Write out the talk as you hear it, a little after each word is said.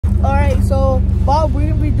Alright, so Bob, we're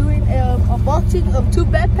gonna be doing an unboxing of 2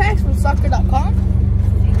 backpacks from soccer.com.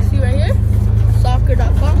 You can see right here,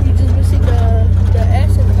 soccer.com. You're just missing the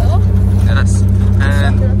S and the L. Yes.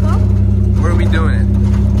 And Soccer.com. where are we doing it?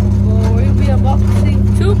 Well, we're gonna be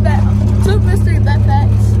unboxing 2 mystery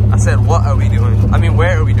backpacks. I said, what are we doing? I mean,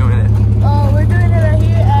 where are we doing it? We're doing it right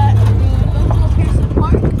here at the local Pearson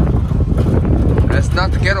Park. It's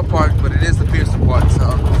not the ghetto park, but it is the Pearson Park,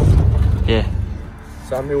 so. Yeah.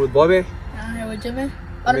 So I'm here with Bobby. I'm here with Jimmy.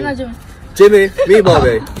 Oh, not Jimmy. Jimmy, me,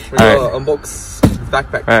 Bobby. We're gonna unbox his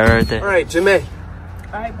backpack. Right there. Alright, Jimmy.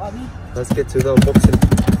 Alright, Bobby. Let's get to the unboxing.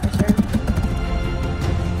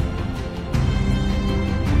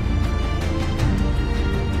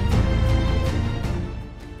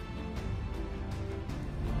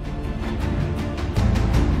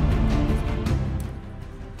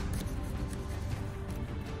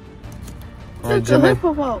 Alright, Jimmy.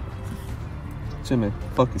 Jimmy,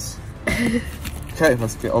 focus. Okay,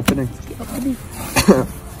 let's get opening.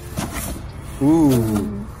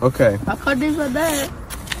 Ooh, okay. I caught this like that.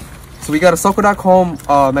 So we got a soccer.com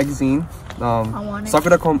magazine. I want it.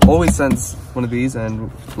 Soccer.com always sends one of these,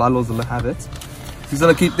 and Lalo's gonna have it. He's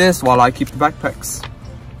gonna keep this while I keep the backpacks.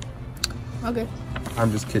 Okay.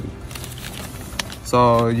 I'm just kidding.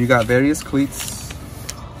 So you got various cleats.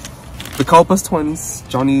 The Copas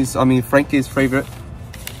 20s, Frankie's favorite.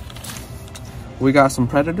 We got some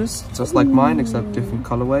Predators, just like mine, except different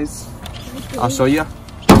colorways. Okay. I'll show you.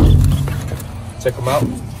 Check them out. You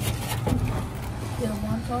have a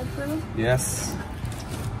montage for them? Yes.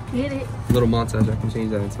 Hit it. Little montage, I can change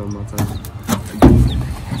that into a montage.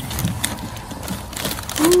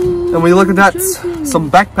 Ooh, and we look at that, some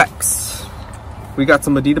backpacks. We got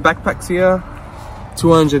some Adidas backpacks here.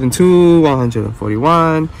 202,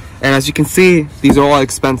 141. And as you can see, these are all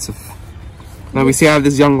expensive. Now we see I have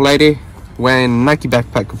this young lady wearing Nike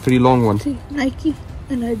backpack, a pretty long one. Nike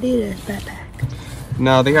and Adidas backpack.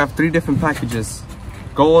 Now they have 3 different packages: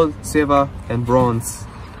 gold, silver, and bronze.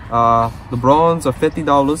 The bronze are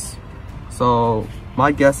 $50. So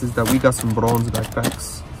my guess is that we got some bronze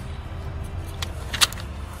backpacks.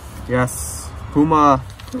 Yes, Pumas,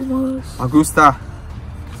 Augusta.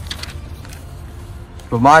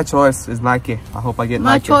 But my choice is Nike. I hope I get Nike.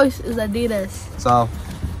 My choice is Adidas. So,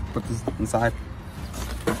 put this inside.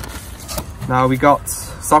 Now we got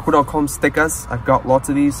soccer.com stickers. I've got lots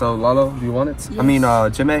of these. So Lalo, do you want it? Yes. I mean,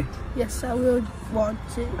 Jimmy. Yes, I will want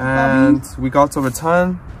it. And we got to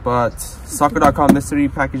return, but soccer.com mystery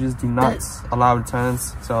packages do not allow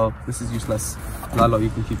returns. So this is useless. Lalo, you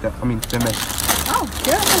can keep that. I mean, Jimmy. Oh,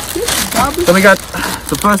 yeah, that's good, Bobby. So we got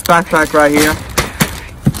the first backpack right here.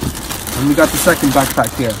 And we got the second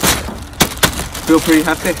backpack here. Feel pretty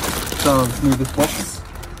hefty. So let's move this box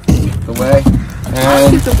the way.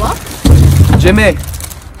 And the box? Jimmy,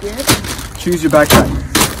 yes. Choose your backpack.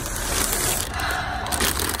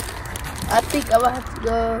 I think I'm gonna have to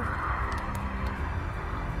go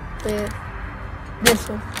with this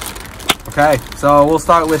one. Okay, so we'll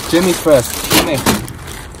start with Jimmy first. Jimmy.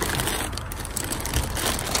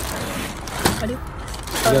 Ready?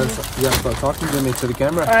 You gotta start talking, Jimmy, to the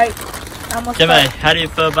camera. Alright. Jimmy, how do you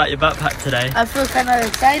feel about your backpack today? I feel kind of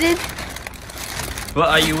excited. What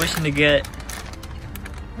are you wishing to get?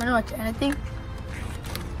 Pretty much anything.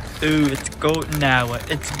 Ooh, it's golden hour.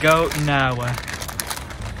 It's golden hour.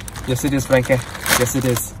 Yes, it is, Frankie. Yes, it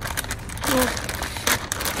is. Cool.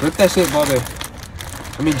 Rip that shit, Bobby.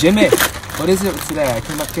 I mean, Jimmy. What is it today? I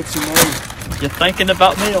cannot get your name. You're thinking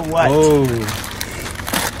about me or what? Oh.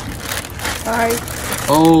 Alright.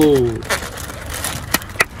 Oh.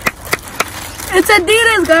 It's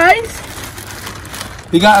Adidas, guys.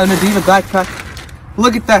 We got an Adidas backpack.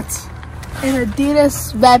 Look at that. An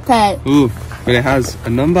Adidas backpack. Ooh, but it has a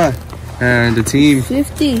number and a team.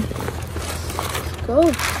 50. Go.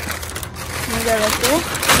 You got right there.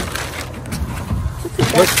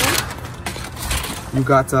 Look. You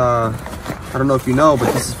got, I don't know if you know,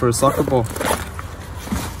 but this is for a soccer ball.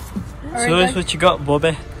 So here's what you got,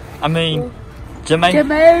 Bobby. I mean, Jimmy.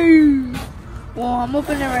 Jimmy. Well, I'm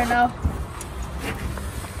opening it right now.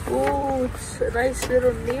 Oh, it's a nice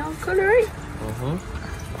little neon color, right?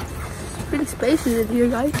 Pretty spacious in here,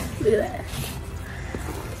 guys. Look at that.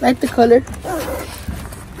 Like the color.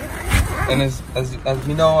 And as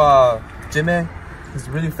we know, Jimmy is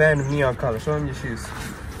really a fan of neon color. Show him your shoes.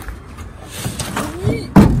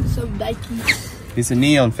 Some Nikes. He's a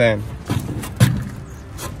neon fan.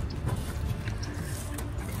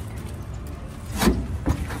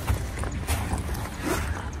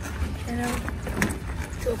 And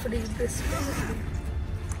it's opening this one.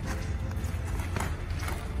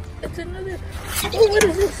 It's another. Oh, what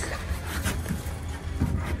is this?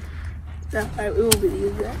 No, alright, we won't be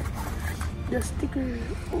using that. The sticker.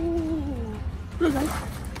 Oh, look guys.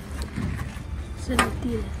 Se lo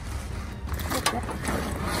tira. Look at that.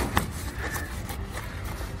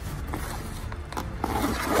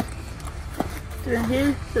 Turn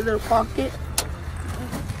here, the little pocket.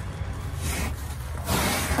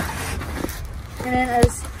 And then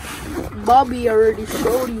as Bobby already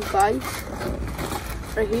showed you guys,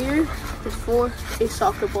 right here is for a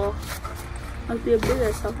soccer ball. Must be a big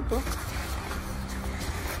ass soccer ball.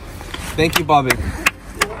 Thank you, Bobby.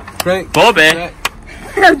 Great. Bobby.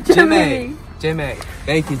 Jimmy. Jimmy.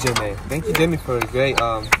 Thank you, Jimmy. Thank you, Jimmy, for a great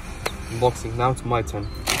unboxing. Now it's my turn.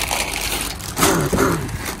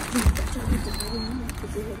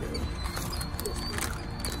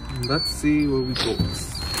 Let's see where we go.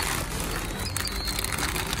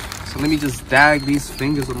 So let me just dag these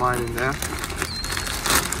fingers of mine in there.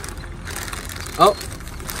 Oh,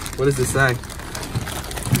 what does this say?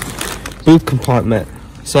 Boot compartment.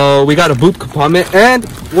 So we got a boot compartment and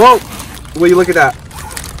whoa, will you look at that?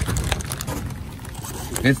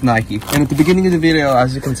 It's Nike. And at the beginning of the video,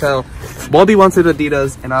 as you can tell, Bobby wanted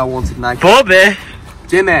Adidas and I wanted Nike. Bobby!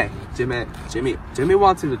 Jimmy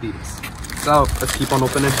wanted Adidas. So let's keep on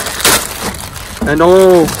opening. And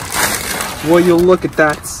oh, will you look at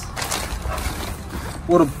that?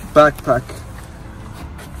 What a backpack.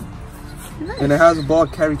 Nice. And it has a ball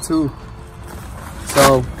carry too.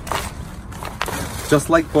 So just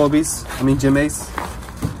like Bobby's, Jimmy's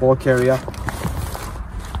ball carrier.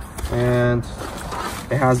 And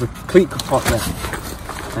it has a cleat compartment.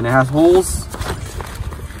 And it has holes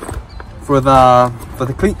for the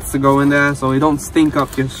cleats to go in there so you don't stink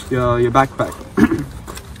up your backpack.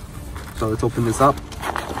 So let's open this up.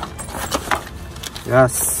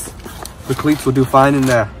 Yes, the cleats will do fine in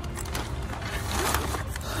there.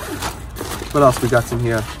 What else we got in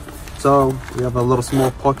here? So we have a little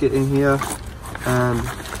small pocket in here and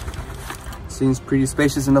seems pretty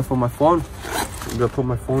spacious enough for my phone. I'm gonna put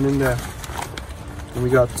my phone in there. And we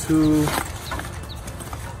got two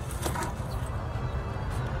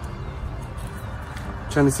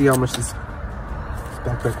trying to see how much this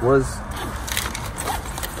backpack was.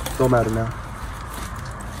 Don't matter now.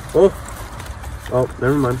 Oh,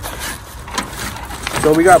 never mind.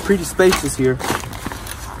 So we got pretty spacious here.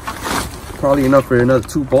 Probably enough for another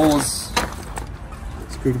 2 bowls.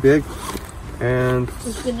 It's pretty big. And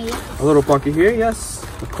a little pocket here, yes.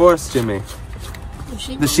 Of course, Jimmy.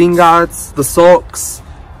 The shin guards, the socks,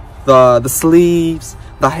 the sleeves,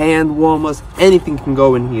 the hand warmers, anything can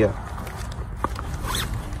go in here.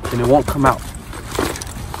 And it won't come out.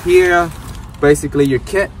 Here, basically your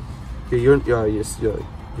kit, your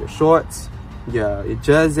shorts, your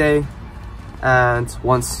jersey, and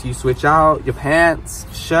once you switch out, your pants,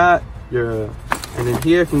 shirt, and then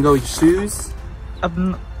here can go your shoes.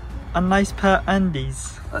 A nice pair of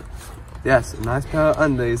undies. Yes, a nice pair of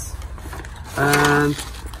undies. And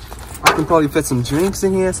I can probably fit some drinks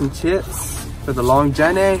in here, some chips for the long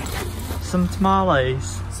journey. Some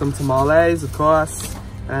tamales. Some tamales, of course.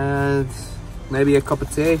 And maybe a cup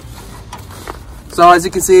of tea. So as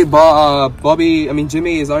you can see,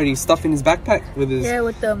 Jimmy is already stuffing his backpack with his... Yeah,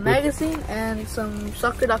 with the magazine and some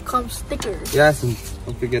soccer.com stickers. Yes, and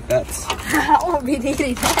don't forget that. I won't be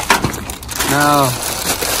needing that. Now,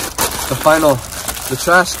 the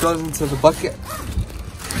trash goes into the bucket.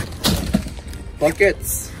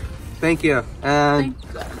 Buckets. Thank you. And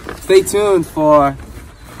stay tuned for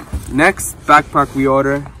next backpack we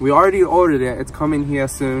order. We already ordered it. It's coming here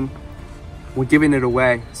soon. We're giving it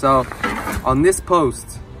away. So on this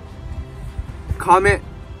post, comment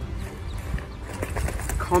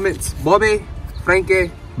Bobby,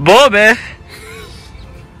 Frankie. Bobby.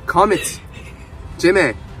 Comment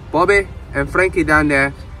Jimmy, Bobby, and Frankie down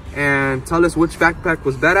there, and tell us which backpack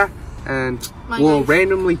was better, and we'll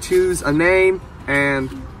randomly choose a name, and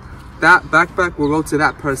that backpack will go to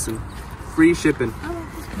that person. Free shipping.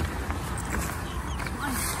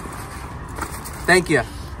 Thank you.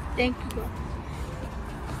 Thank you.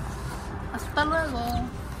 Hasta luego.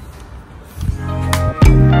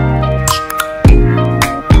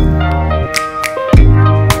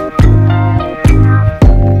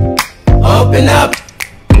 Open up,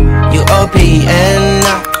 you OPN,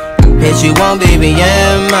 bitch, you want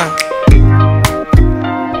BBM.